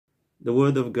The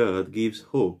Word of God gives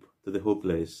hope to the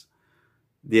hopeless.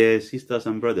 Dear sisters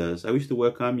and brothers, I wish to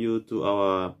welcome you to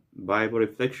our Bible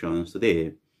reflections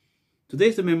today. Today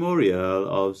is the memorial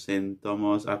of St.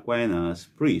 Thomas Aquinas,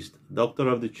 priest, doctor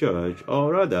of the church,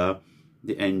 or rather,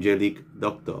 the angelic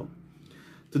doctor.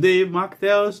 Today, Mark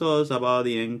tells us about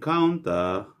the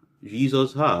encounter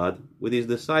Jesus had with his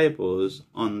disciples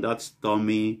on that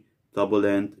stormy,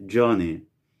 turbulent journey.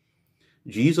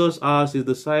 Jesus asked his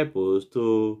disciples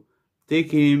to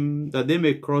take him that they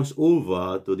may cross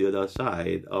over to the other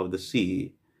side of the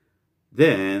sea.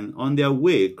 Then, on their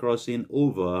way crossing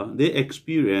over, they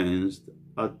experienced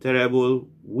a terrible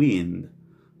wind,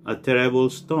 a terrible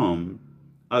storm,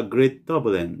 a great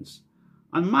turbulence.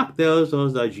 And Mark tells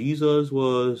us that Jesus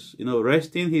was,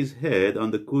 resting his head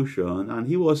on the cushion and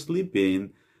he was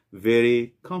sleeping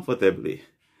very comfortably.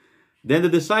 Then the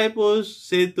disciples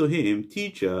said to him,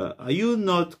 "Teacher, are you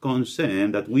not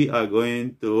concerned that we are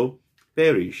going to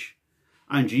perish?"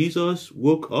 And Jesus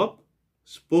woke up,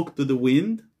 spoke to the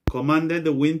wind, commanded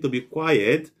the wind to be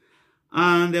quiet,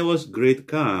 and there was great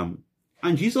calm.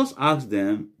 And Jesus asked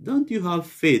them, "Don't you have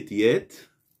faith yet?"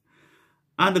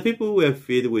 And the people were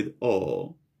filled with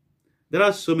awe. There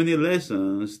are so many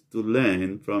lessons to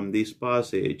learn from this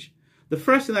passage. The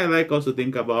first thing I like us to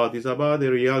think about is about the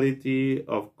reality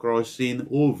of crossing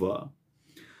over.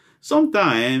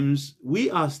 Sometimes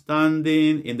we are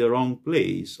standing in the wrong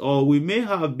place, or we may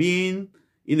have been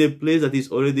in a place that is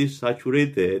already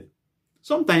saturated.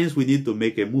 Sometimes we need to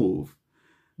make a move,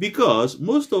 because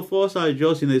most of us are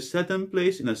just in a certain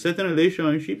place, in a certain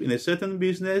relationship, in a certain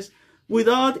business,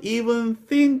 without even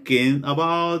thinking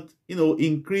about,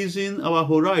 increasing our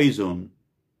horizon.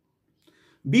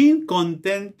 Being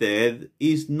contented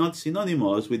is not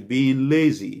synonymous with being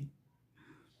lazy.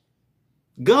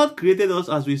 God created us,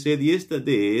 as we said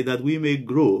yesterday, that we may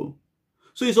grow.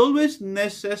 So it's always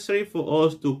necessary for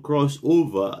us to cross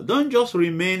over. Don't just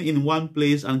remain in one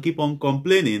place and keep on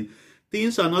complaining.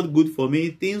 Things are not good for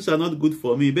me, things are not good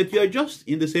for me, but you are just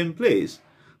in the same place.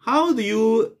 How do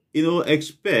you,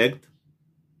 expect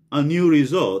a new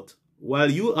result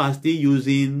while you are still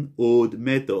using old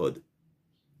method?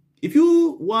 If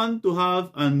you want to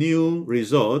have a new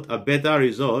result, a better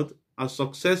result, a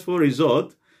successful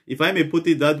result, if I may put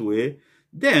it that way,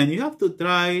 then you have to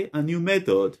try a new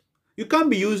method. You can't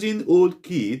be using old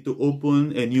key to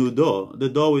open a new door. The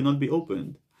door will not be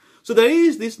opened. So there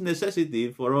is this necessity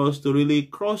for us to really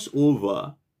cross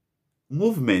over.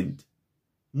 Movement.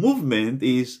 Movement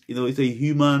is, it's a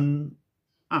human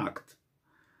act.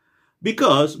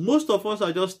 Because most of us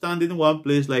are just standing in one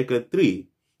place like a tree.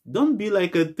 Don't be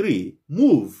like a tree.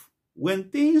 Move. When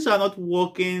things are not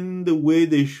working the way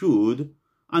they should,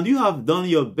 and you have done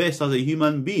your best as a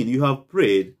human being, you have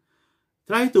prayed,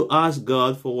 try to ask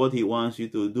God for what he wants you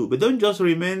to do. But don't just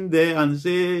remain there and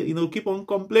say, keep on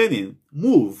complaining.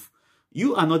 Move.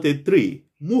 You are not a tree.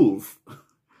 Move.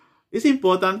 It's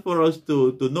important for us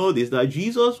to know this, that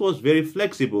Jesus was very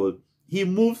flexible. He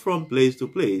moved from place to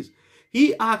place.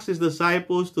 He asked his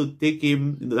disciples to take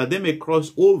him, that they may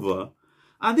cross over.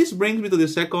 And this brings me to the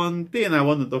second thing I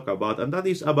want to talk about, and that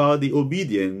is about the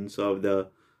obedience of the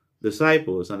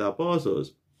disciples and the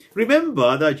apostles.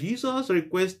 Remember that Jesus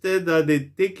requested that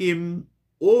they take him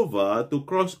over, to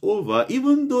cross over,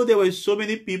 even though there were so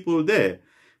many people there.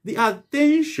 The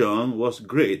attention was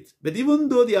great. But even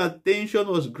though the attention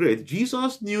was great,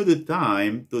 Jesus knew the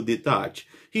time to detach.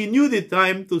 He knew the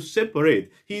time to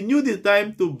separate. He knew the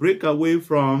time to break away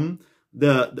from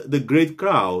the great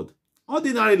crowd.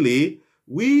 Ordinarily,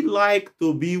 we like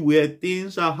to be where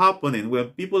things are happening, when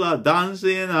people are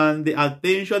dancing and the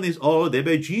attention is all there.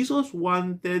 But Jesus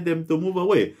wanted them to move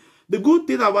away. The good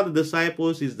thing about the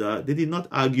disciples is that they did not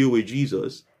argue with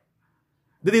Jesus.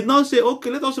 They did not say, "Okay,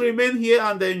 let us remain here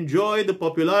and enjoy the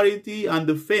popularity and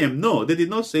the fame." No, they did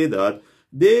not say that.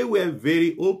 They were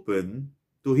very open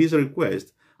to his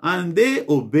request, and they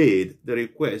obeyed the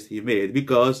request he made,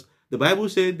 because the Bible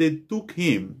said they took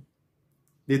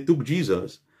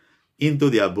Jesus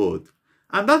into their boat.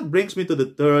 And that brings me to the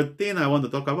third thing I want to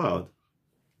talk about.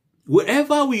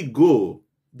 Wherever we go,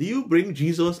 do you bring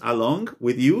Jesus along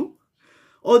with you?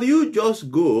 Or do you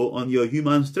just go on your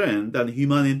human strength and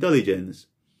human intelligence?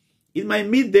 In my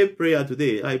midday prayer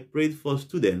today, I prayed for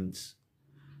students.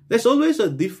 There's always a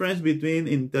difference between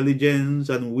intelligence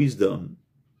and wisdom.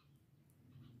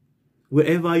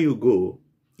 Wherever you go,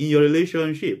 in your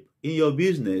relationship, in your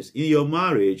business, in your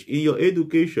marriage, in your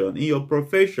education, in your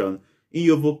profession, in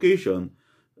your vocation,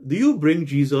 do you bring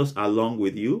Jesus along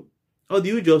with you? Or do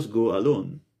you just go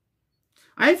alone?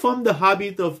 I formed the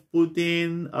habit of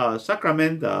putting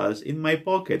sacramentals in my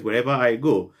pocket wherever I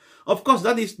go. Of course,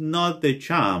 that is not a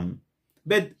charm.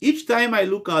 But each time I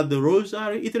look at the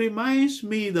rosary, it reminds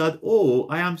me that, oh,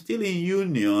 I am still in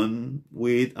union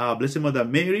with our Blessed Mother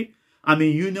Mary. I'm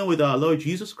in union with our Lord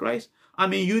Jesus Christ.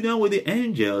 I'm in union with the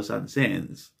angels and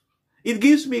saints. It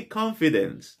gives me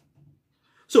confidence.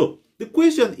 So the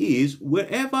question is,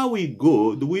 wherever we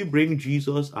go, do we bring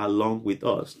Jesus along with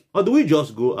us? Or do we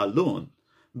just go alone,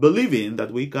 believing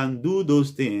that we can do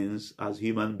those things as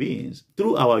human beings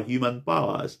through our human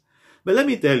powers? But let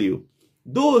me tell you,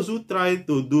 those who try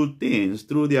to do things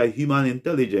through their human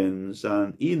intelligence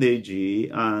and energy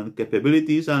and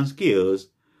capabilities and skills,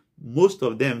 most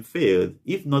of them failed,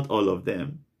 if not all of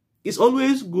them. It's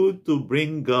always good to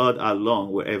bring God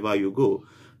along wherever you go.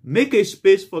 Make a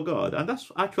space for God. And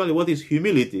that's actually what is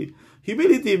humility.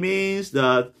 Humility means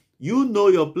that you know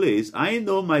your place, I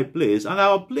know my place, and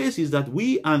our place is that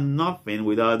we are nothing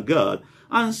without God.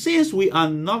 And since we are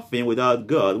nothing without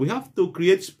God, we have to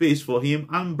create space for Him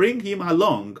and bring Him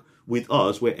along with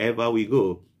us wherever we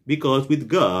go. Because with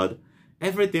God,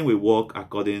 everything will work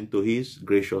according to His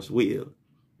gracious will.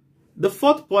 The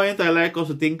fourth point I like us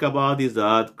to think about is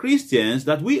that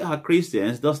we are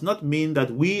Christians does not mean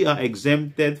that we are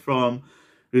exempted from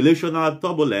relational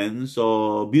turbulence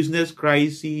or business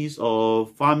crises or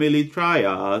family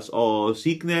trials or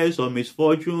sickness or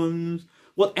misfortunes,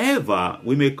 whatever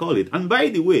we may call it. And by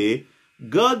the way,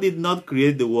 God did not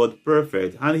create the world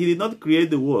perfect, and He did not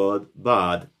create the world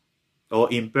bad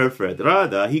or imperfect.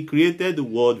 Rather, He created the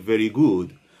world very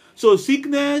good. So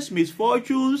sickness,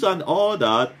 misfortunes, and all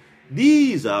that,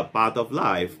 these are part of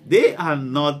life. They are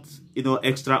not,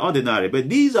 extraordinary, but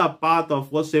these are part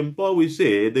of what St. Paul will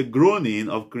say, the groaning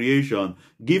of creation,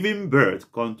 giving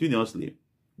birth continuously.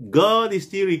 God is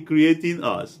still recreating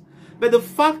us. But the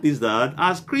fact is that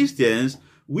as Christians,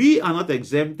 we are not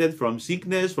exempted from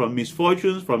sickness, from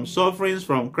misfortunes, from sufferings,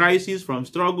 from crises, from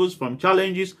struggles, from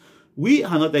challenges. We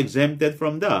are not exempted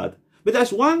from that. But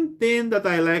there's one thing that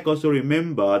I like us to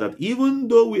remember, that even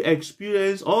though we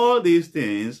experience all these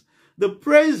things, the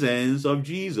presence of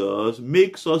Jesus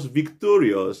makes us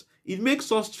victorious. It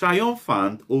makes us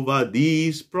triumphant over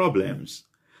these problems.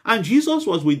 And Jesus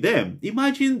was with them.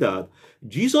 Imagine that.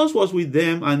 Jesus was with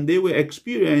them and they were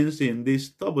experiencing this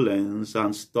turbulence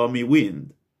and stormy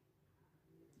wind.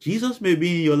 Jesus may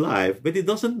be in your life, but it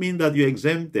doesn't mean that you're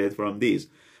exempted from this.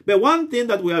 But one thing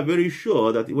that we are very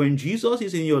sure, that when Jesus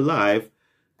is in your life,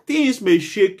 things may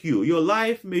shake you. Your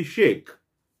life may shake,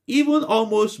 even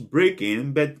almost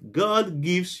breaking, but God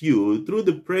gives you, through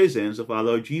the presence of our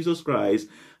Lord Jesus Christ,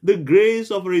 the grace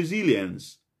of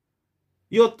resilience.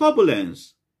 Your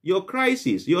turbulence, your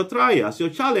crisis, your trials, your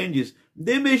challenges,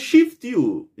 they may shift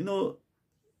you,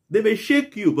 they may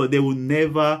shake you, but they will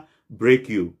never break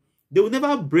you. They will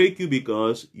never break you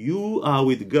because you are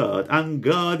with God, and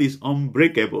God is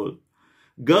unbreakable.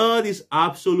 God is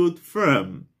absolute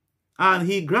firm, and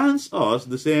He grants us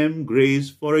the same grace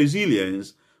for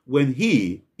resilience when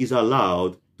He is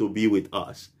allowed to be with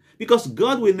us. Because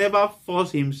God will never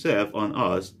force Himself on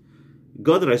us.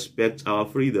 God respects our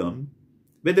freedom.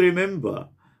 But remember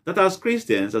that as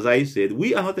Christians, as I said,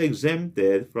 we are not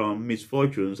exempted from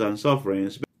misfortunes and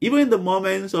sufferings. Even in the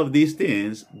moments of these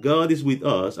things, God is with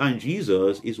us and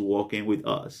Jesus is walking with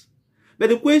us. But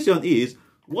the question is,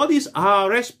 what is our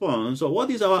response, or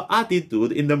what is our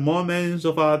attitude in the moments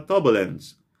of our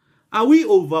turbulence? Are we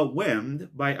overwhelmed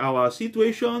by our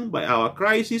situation, by our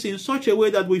crisis, in such a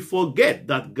way that we forget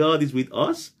that God is with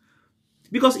us?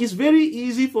 Because it's very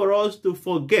easy for us to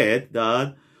forget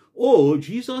that, oh,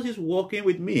 Jesus is walking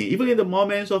with me, even in the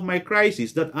moments of my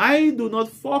crisis, that I do not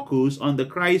focus on the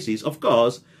crisis. Of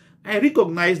course, I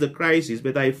recognize the crisis,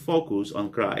 but I focus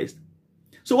on Christ.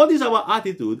 So what is our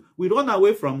attitude? We run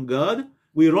away from God,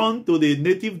 we run to the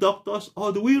native doctors,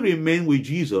 or do we remain with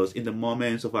Jesus in the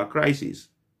moments of our crisis?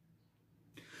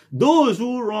 Those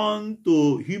who run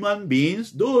to human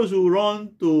beings, those who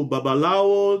run to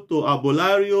Babalawo, to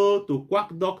Abolario, to quack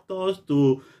doctors,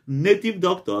 to native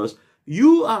doctors,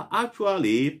 you are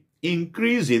actually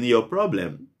increasing your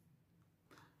problem.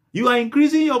 You are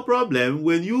increasing your problem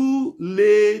when you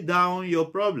lay down your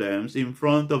problems in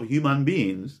front of human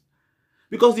beings.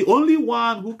 Because the only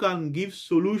one who can give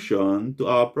solution to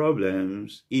our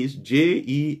problems is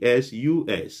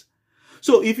Jesus.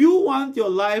 So if you want your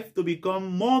life to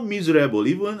become more miserable,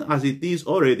 even as it is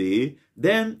already,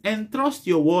 then entrust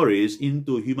your worries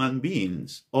into human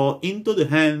beings or into the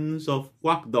hands of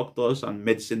quack doctors and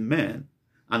medicine men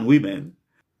and women.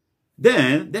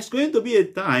 Then there's going to be a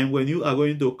time when you are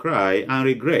going to cry and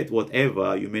regret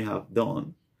whatever you may have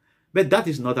done. But that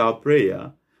is not our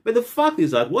prayer. But the fact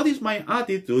is that, what is my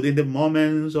attitude in the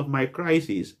moments of my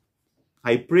crisis?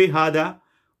 I pray harder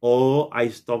or I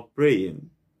stop praying.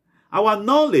 Our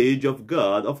knowledge of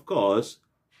God, of course,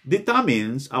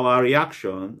 determines our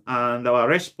reaction and our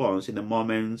response in the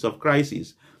moments of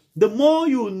crisis. The more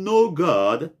you know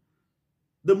God,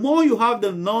 the more you have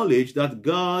the knowledge that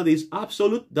God is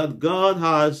absolute, that God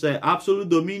has absolute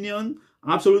dominion,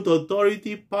 absolute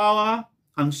authority, power,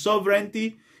 and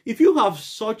sovereignty. If you have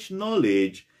such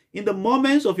knowledge, in the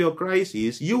moments of your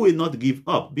crisis, you will not give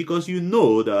up because you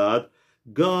know that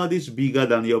God is bigger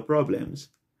than your problems.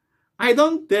 I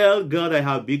don't tell God I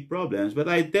have big problems, but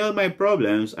I tell my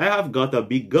problems I have got a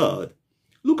big God.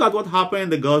 Look at what happened in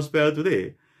the gospel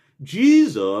today.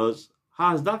 Jesus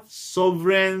has that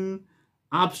sovereign,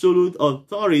 absolute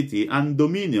authority and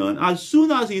dominion. As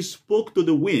soon as he spoke to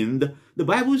the wind, the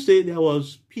Bible says there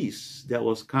was peace, there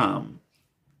was calm.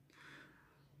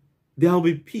 There will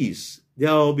be peace,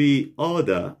 there will be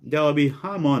order, there will be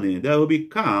harmony, there will be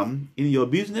calm in your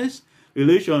business,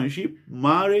 relationship,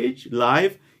 marriage,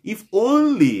 life, if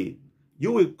only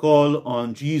you will call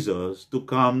on Jesus to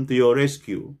come to your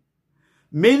rescue.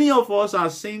 Many of us are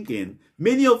sinking.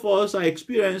 Many of us are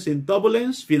experiencing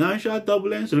turbulence, financial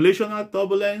turbulence, relational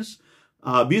turbulence,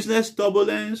 business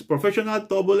turbulence, professional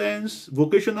turbulence,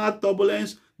 vocational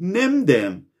turbulence, name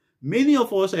them. Many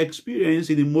of us are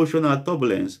experiencing emotional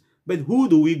turbulence. But who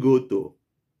do we go to?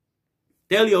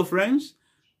 Tell your friends,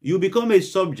 you become a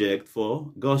subject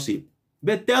for gossip.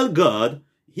 But tell God,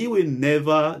 he will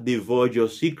never divulge your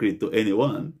secret to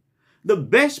anyone. The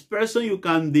best person you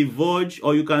can divulge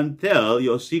or you can tell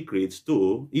your secrets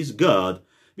to is God,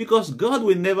 because God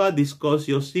will never discuss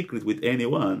your secret with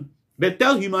anyone. But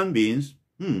tell human beings,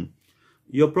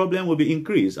 your problem will be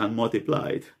increased and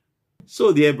multiplied.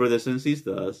 So, dear brothers and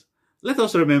sisters, let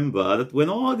us remember that when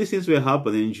all these things were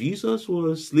happening, Jesus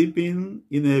was sleeping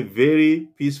in a very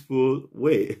peaceful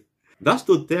way. That's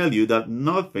to tell you that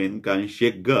nothing can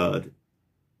shake God.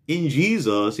 In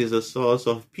Jesus is a source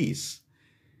of peace.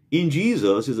 In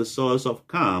Jesus is a source of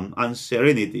calm and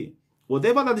serenity.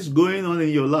 Whatever that is going on in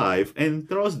your life,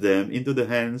 entrust them into the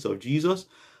hands of Jesus,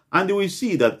 and you will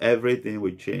see that everything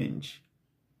will change.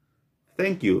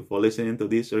 Thank you for listening to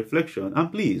this reflection,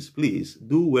 and please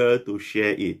do well to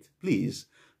share it. Please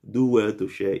do well to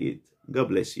share it. God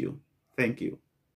bless you. Thank you.